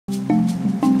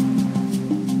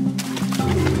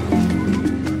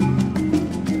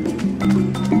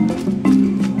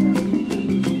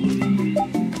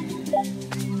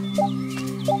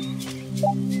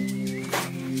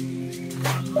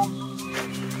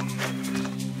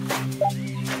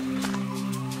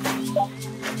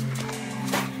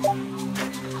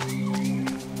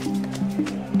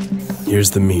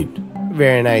Here's the meat.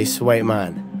 Very nice, white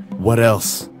man. What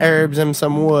else? Herbs and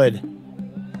some wood.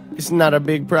 It's not a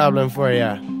big problem for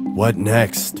ya. What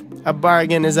next? A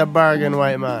bargain is a bargain,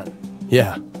 white man.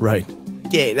 Yeah, right.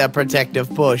 Get that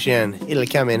protective potion. It'll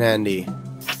come in handy.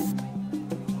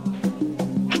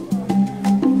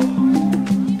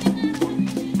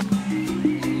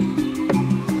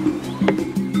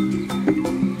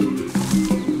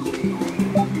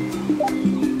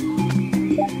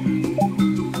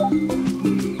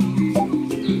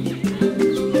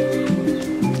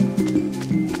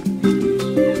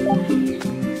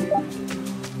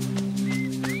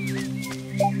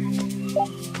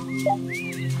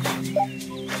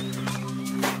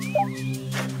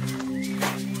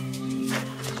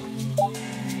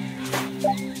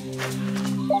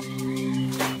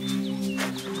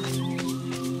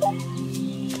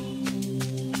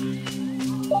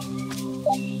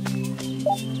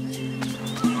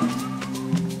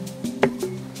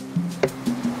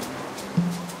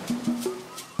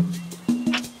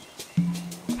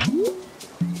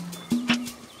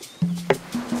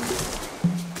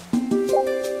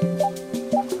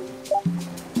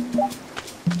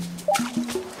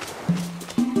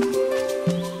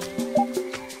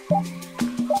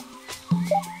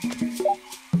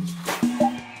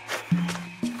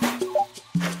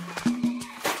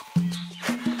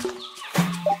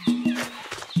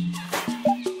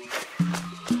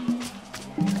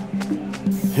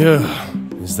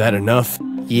 Is that enough?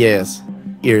 Yes.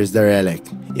 Here's the relic.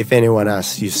 If anyone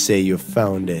asks, you say you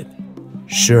found it.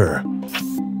 Sure.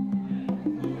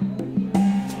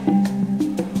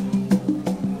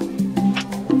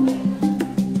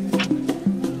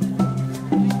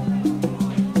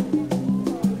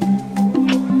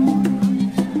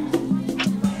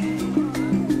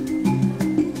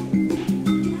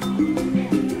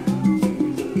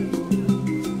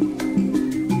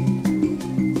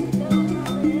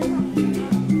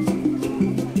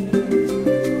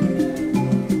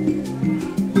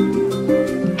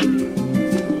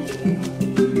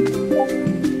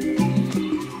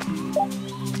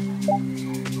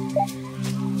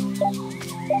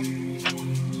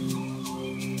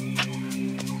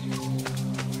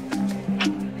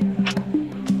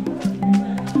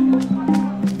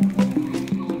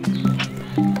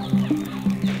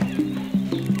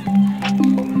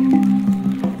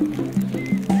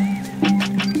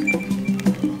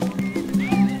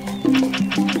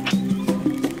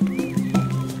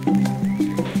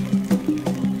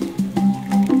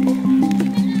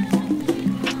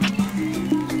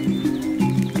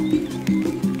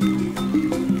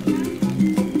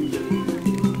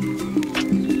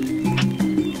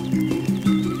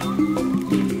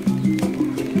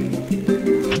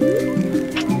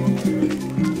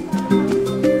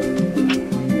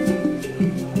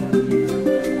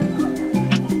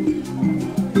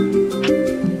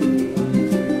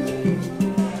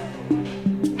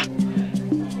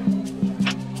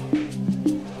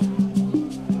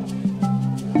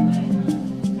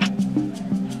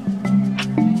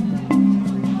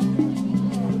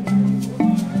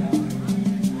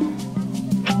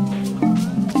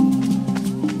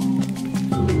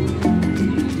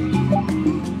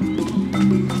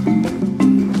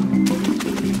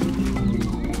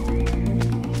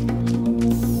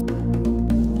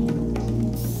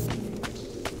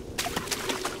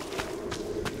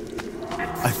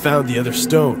 Found the other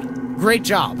stone. Great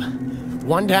job.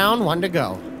 One down, one to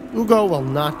go. Ugo will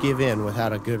not give in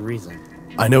without a good reason.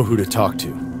 I know who to talk to.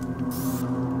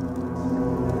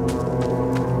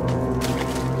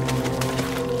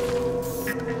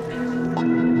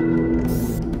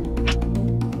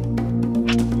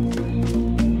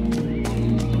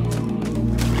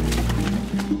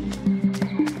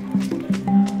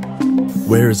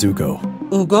 Where is Ugo?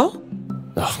 Ugo?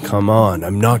 Oh, come on.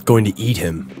 I'm not going to eat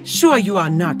him. Sure you are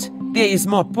not. There is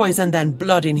more poison than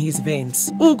blood in his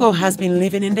veins. Ugo has been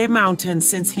living in the mountains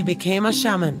since he became a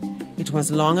shaman. It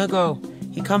was long ago.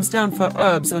 He comes down for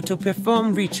herbs or to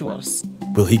perform rituals.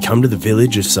 Will he come to the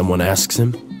village if someone asks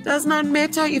him? Does not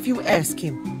matter if you ask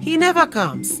him. He never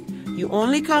comes. He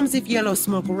only comes if yellow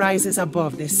smoke rises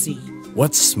above the sea.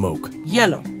 What's smoke?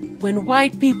 Yellow. When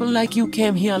white people like you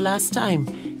came here last time,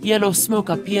 yellow smoke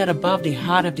appeared above the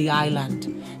heart of the island.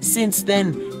 Since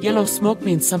then, yellow smoke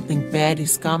means something bad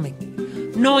is coming.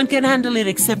 No one can handle it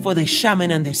except for the shaman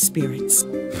and their spirits.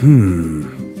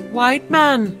 White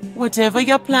man, whatever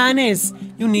your plan is,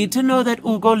 you need to know that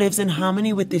Ugo lives in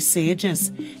harmony with the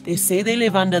sages. They say they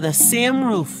live under the same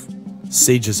roof.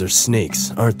 Sages are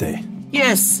snakes, aren't they?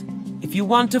 Yes. If you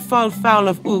want to fall foul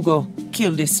of Ugo,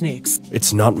 kill the snakes.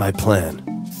 It's not my plan.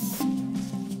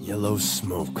 Yellow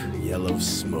smoke, yellow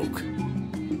smoke.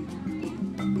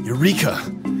 Eureka!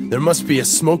 There must be a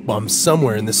smoke bomb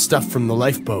somewhere in the stuff from the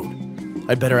lifeboat.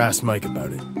 I'd better ask Mike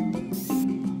about it.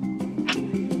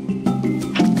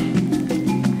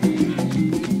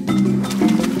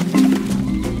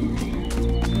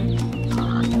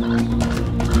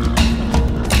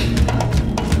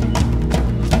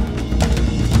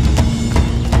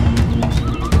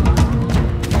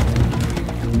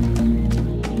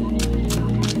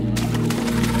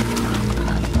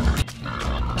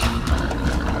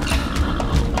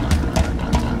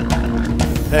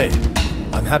 Hey,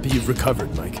 I'm happy you've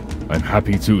recovered, Mike. I'm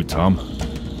happy too, Tom.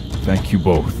 Thank you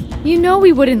both. You know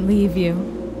we wouldn't leave you.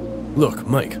 Look,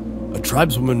 Mike, a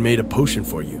tribeswoman made a potion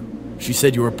for you. She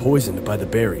said you were poisoned by the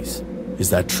berries. Is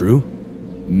that true?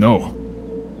 No.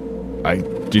 I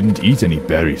didn't eat any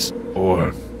berries.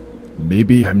 Or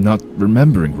maybe I'm not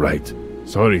remembering right.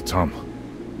 Sorry, Tom.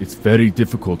 It's very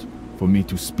difficult for me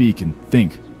to speak and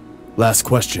think. Last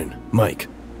question, Mike.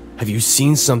 Have you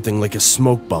seen something like a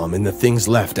smoke bomb in the things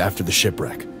left after the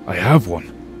shipwreck? I have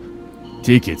one.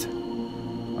 Take it.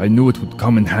 I knew it would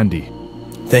come in handy.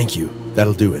 Thank you.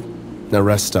 That'll do it. Now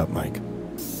rest up, Mike.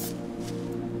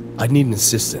 I'd need an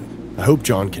assistant. I hope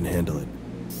John can handle it.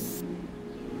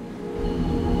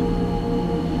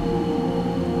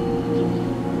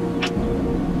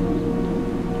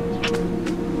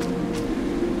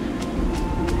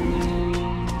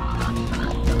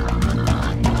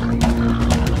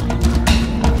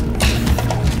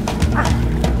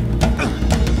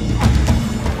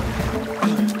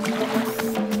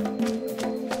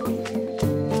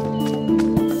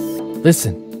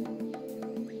 Listen,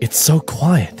 it's so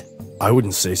quiet. I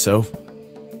wouldn't say so.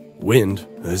 Wind,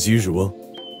 as usual.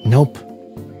 Nope.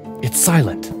 It's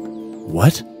silent.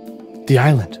 What? The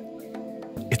island.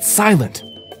 It's silent.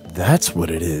 That's what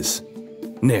it is.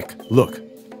 Nick, look.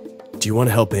 Do you want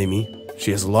to help Amy?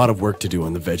 She has a lot of work to do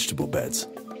on the vegetable beds.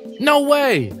 No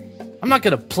way! I'm not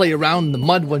gonna play around in the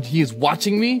mud when he is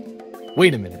watching me.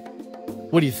 Wait a minute.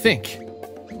 What do you think?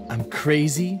 I'm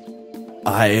crazy?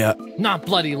 Not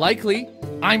bloody likely.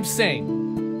 I'm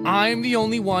sane. I'm the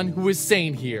only one who is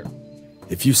sane here.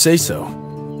 If you say so,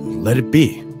 let it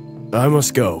be. I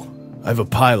must go. I have a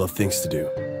pile of things to do.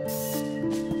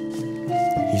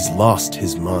 He's lost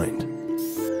his mind.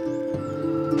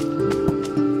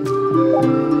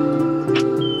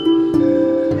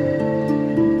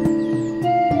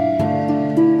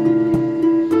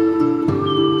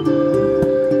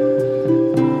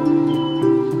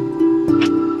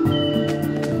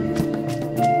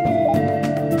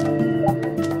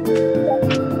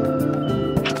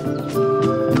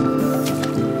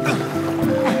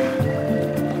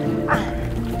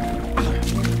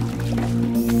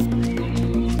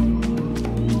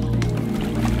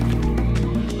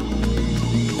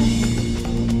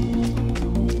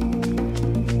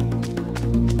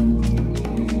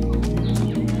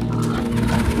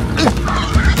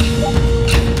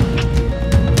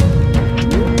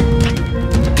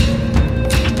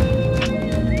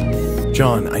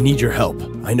 John, I need your help.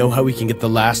 I know how we can get the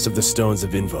last of the stones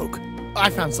of Invoke. I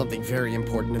found something very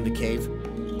important in the cave.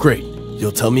 Great.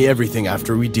 You'll tell me everything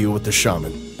after we deal with the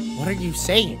shaman. What are you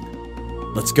saying?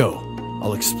 Let's go.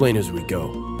 I'll explain as we go.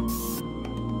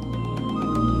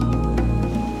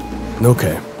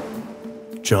 Okay.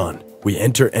 John, we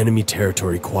enter enemy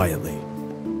territory quietly.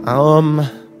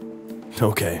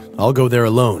 Okay, I'll go there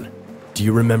alone. Do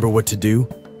you remember what to do?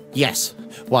 Yes.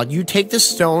 While you take the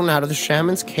stone out of the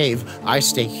shaman's cave, I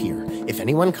stay here. If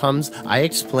anyone comes, I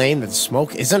explain that the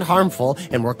smoke isn't harmful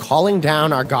and we're calling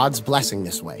down our god's blessing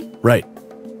this way. Right.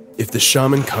 If the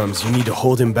shaman comes, you need to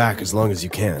hold him back as long as you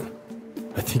can.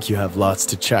 I think you have lots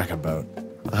to chat about.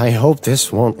 I hope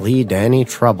this won't lead to any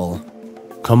trouble.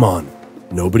 Come on.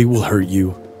 Nobody will hurt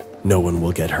you. No one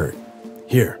will get hurt.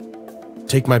 Here.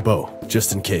 Take my bow,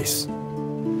 just in case.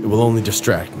 It will only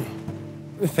distract me.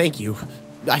 Thank you.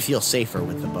 I feel safer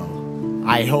with the bow.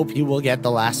 I hope you will get the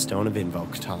last stone of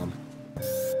Invoke, Tom.